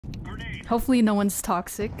Hopefully no one's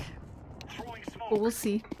toxic. But we'll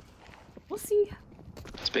see. We'll see.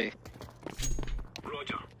 It's B.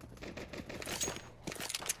 Roger.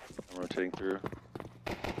 I'm rotating through.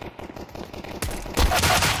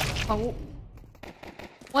 Oh.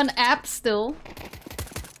 One app still.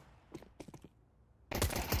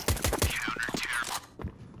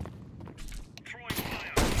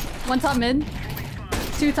 One top mid.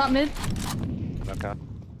 Two top mid. Okay.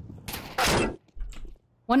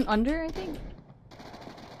 One under, I think.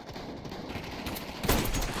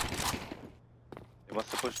 It must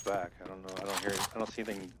have pushed back. I don't know. I don't hear. I don't see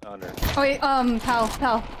anything under. Oh wait,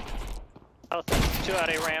 pal. Oh, 2 out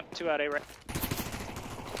A ramp, 2 out A ramp.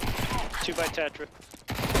 2 by Tetra.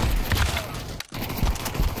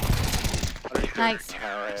 Nice.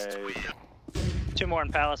 Nice. 2 more in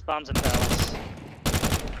Palace, bombs in Palace.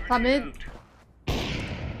 Top mid.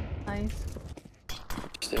 Nice.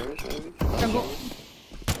 Stairs, maybe? Jungle.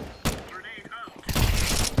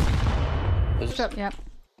 There's Up, yep.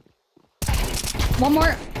 One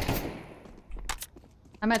more.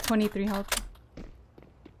 I'm at 23 health.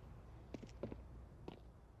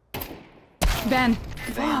 Van.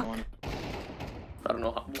 Fuck. One. I don't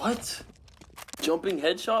know how. What? Jumping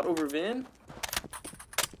headshot over Van?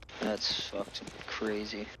 That's fucked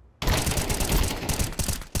crazy.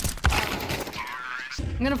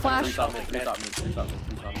 I'm gonna flash. Three top mid.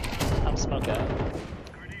 I'm smoking.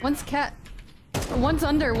 One's cat. One's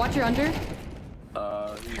under. Watch your under.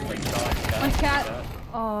 He's like cat. One's cat.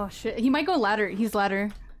 Oh shit. He might go ladder. He's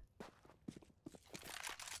ladder.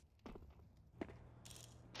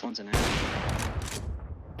 One's an A.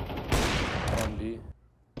 On B.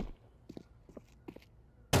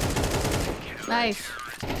 Nice.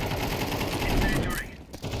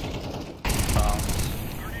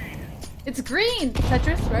 It's green!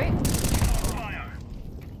 Tetris, right?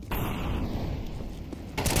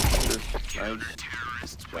 Nice. Job.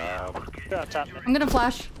 You're on top mid. I'm gonna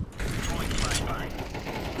flash.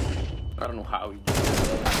 I don't know how he did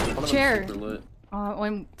that. One of Chair. them super lit.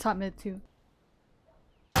 I'm top mid too.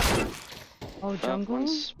 Oh, jungle?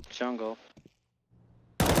 One's jungle.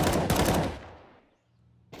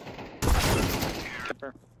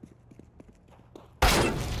 Kipper.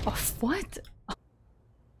 Oh, what?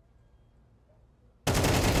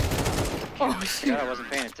 Oh, shoot. God, I wasn't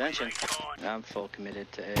paying attention. I'm full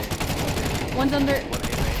committed to A. One's under. One A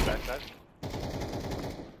main backside.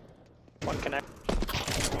 1 connect.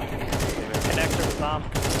 Connector with bomb.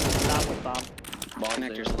 Not with bomb.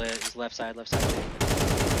 Connector's lit. Is left side, left side.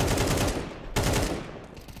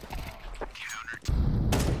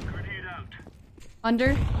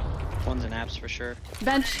 Under. One's an apps for sure.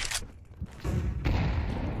 Bench.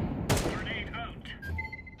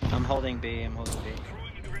 I'm holding B. I'm holding B.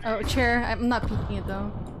 Oh, chair. I'm not peeking it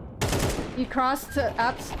though. He crossed to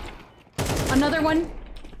apps. Another one.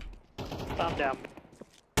 Bomb down.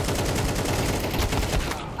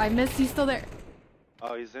 I missed. He's still there.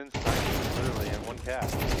 Oh, he's inside. Literally, and one cat.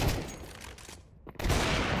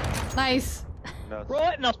 Nice. No,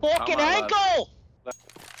 Right in the fucking Come on, ankle!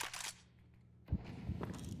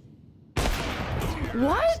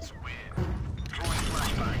 What?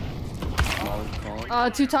 Molly's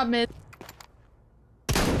calling. 2 top mid.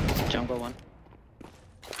 Jungle one.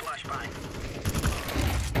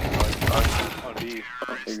 on B.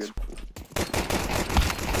 Okay, good.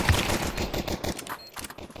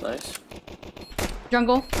 Nice.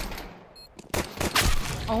 Jungle.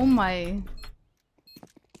 Oh my.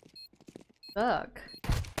 Fuck.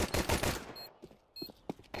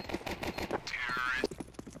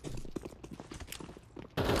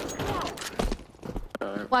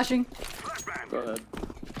 Alright, Flashing. go ahead.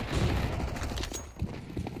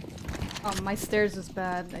 Oh, my stairs is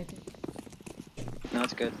bad, I think. No,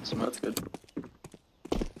 it's good. That's good.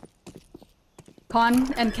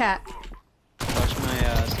 Con and cat. Watch my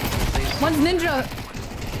please. One's ninja.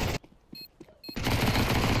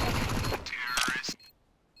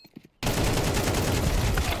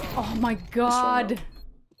 Oh my god.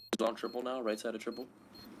 He's on triple now, right side of triple.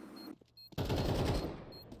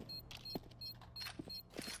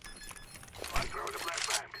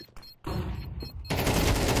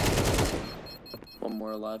 One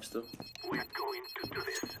more alive still.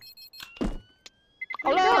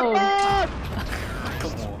 Hello.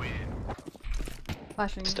 Come on.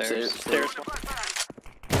 Flashing. Stairs. Stairs.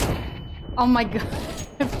 Oh my god.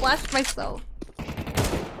 I flashed myself.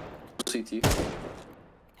 CT.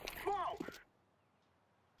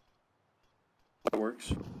 That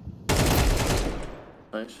works.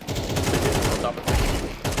 Nice. On top of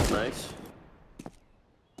it. Nice.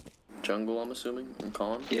 Jungle, I'm assuming. And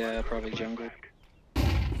Colin. Yeah, probably jungle.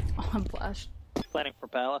 Oh, I'm flashed. Planning for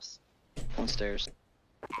Palace. One stairs.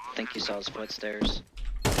 I think you saw his foot stairs.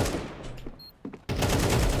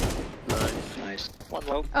 Nice. Nice. One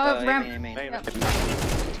low. Ramp. Aim. Yep.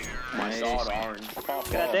 I saw it orange. Pop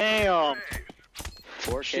God off. damn.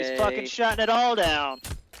 4K. She's fucking shutting it all down.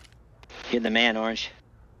 You're the man, Orange.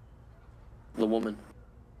 The woman.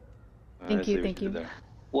 Thank I see you, what thank did you. there.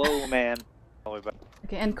 Whoa, man. All the way back.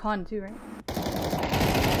 Okay, and con too, right?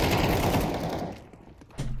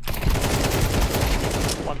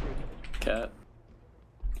 One. Cat.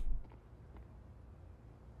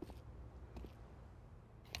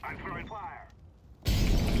 I'm throwing fire.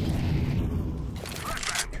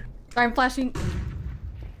 Sorry, I'm flashing.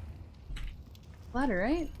 Ladder,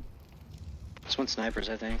 right? This one's snipers,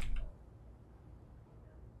 I think.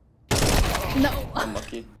 No.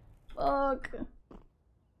 Unlucky. Fuck.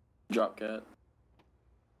 Drop cat.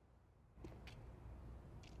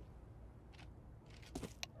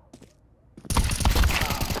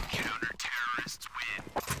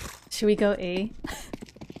 Should we go A?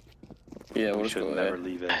 Yeah, We we'll just should go never there.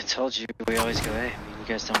 leave it. I told you, we always go A. I mean, you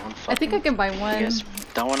guys don't want to fucking... I think I can buy You one guys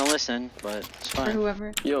don't want to listen, but it's for fine.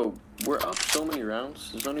 whoever. Yo, we're up so many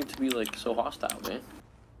rounds. There's no need to be like so hostile, man.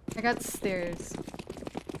 I got stairs.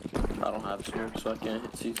 I don't have smoke, so I can't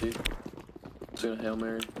hit CT. Just gonna Hail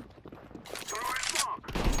Mary.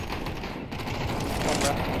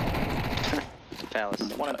 Palace.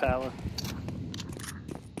 One in Pala.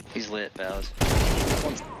 He's lit, Palace.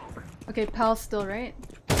 Okay, Pal's still right.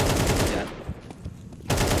 Yeah.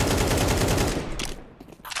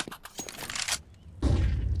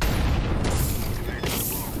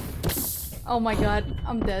 Oh my god,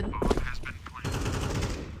 I'm dead.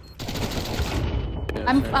 Yeah,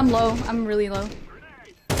 same. I'm low. I'm really low.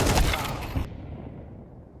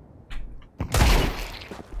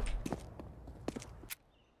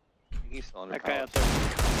 He's still under That guy power. out there.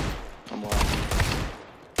 I'm low.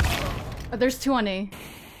 Oh, there's two on A.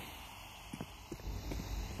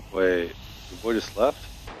 Wait, your boy just left?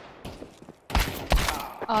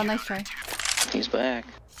 Oh, nice try. He's back.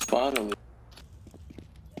 Finally.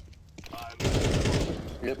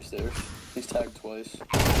 Yep, upstairs. He's tagged twice.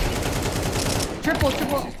 Triple.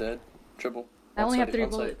 He's dead. Triple. I only have On 3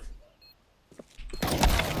 site. bullets.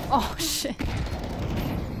 Oh shit.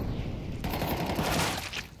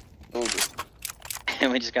 Over.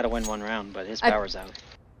 And we just gotta win one round, but his power's out.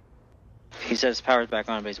 He says his power's back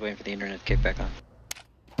on, but he's waiting for the internet to kick back on.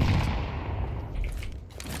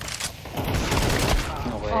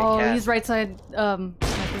 No way, Oh, Cat. he's right side. Sniper.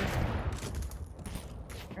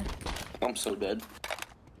 I'm so dead.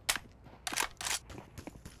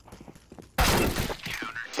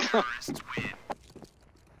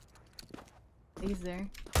 He's there.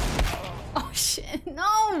 Oh shit!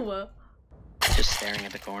 No. Just staring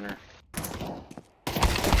at the corner.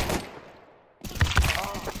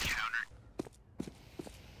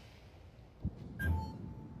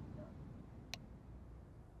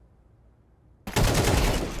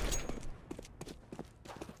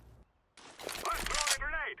 I'm throwing a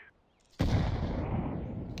grenade.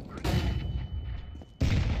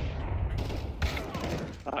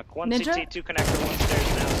 One Ninja? CT, two connector, one stairs,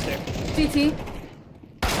 downstairs. CT.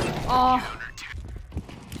 Oh.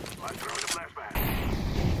 I'm throwing a flashbang.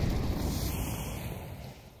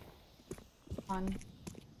 On.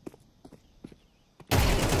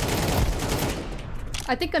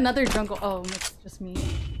 I think another jungle. Oh, it's just me.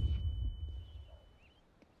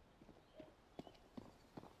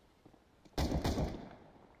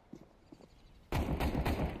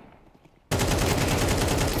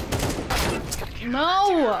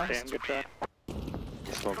 No! Damn, good try.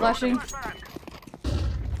 He's smoking. Flashing.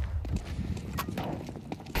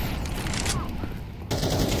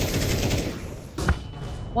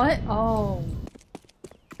 What? Oh.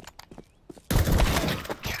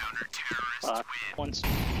 One's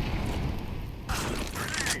Can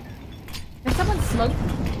someone smoke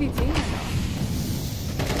PT?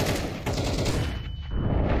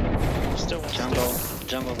 still one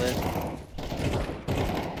Jungle lit.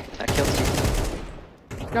 That killed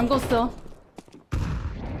you. Jungle still.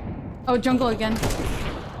 Oh, jungle again.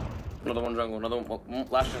 Another one jungle, another one.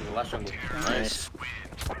 Last jungle. Nice.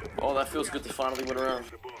 Oh, that feels good to finally win around.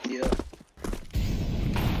 Yeah.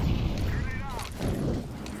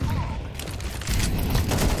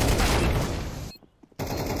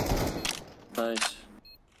 Nice.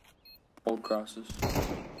 Old crosses.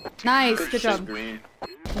 Nice, good shit, job. Green.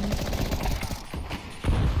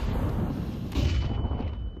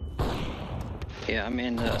 Yeah, I'm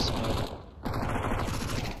in smoke.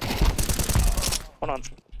 one on.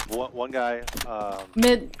 One guy,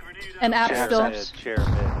 Mid and app chair still. mid, chair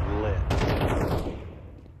mid, lit.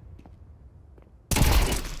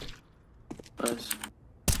 Nice.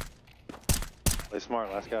 Play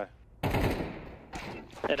smart, last guy.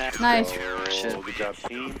 Nice. Oh, Shit. good job,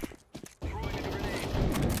 team.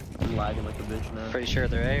 I'm lagging like a bitch now. Pretty sure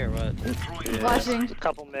they're A or what? Yeah. Flashing. A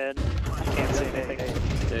couple mid. Can't see anything.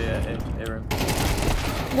 Yeah, Aaron.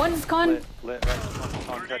 One's con. Lit, right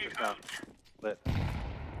on Tetris now. Lit.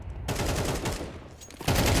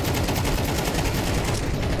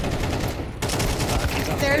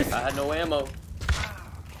 There's. I had no ammo.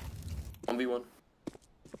 1v1.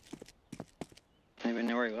 Anybody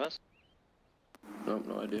know where he was? Nope,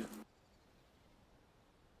 no idea.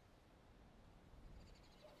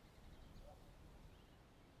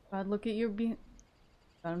 God, look at your God,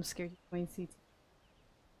 I'm scared he's going CT.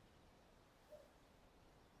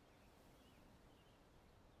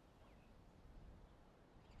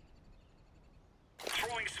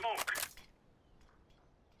 Throwing smoke.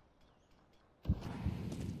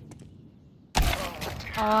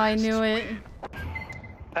 Oh, I knew it.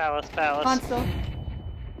 Palace, palace. Console.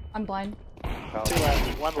 I'm blind. Two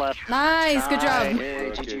left, one left. Nice, good job. Hey,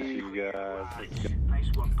 Look at GG. you guys.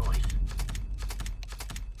 Nice one, boys.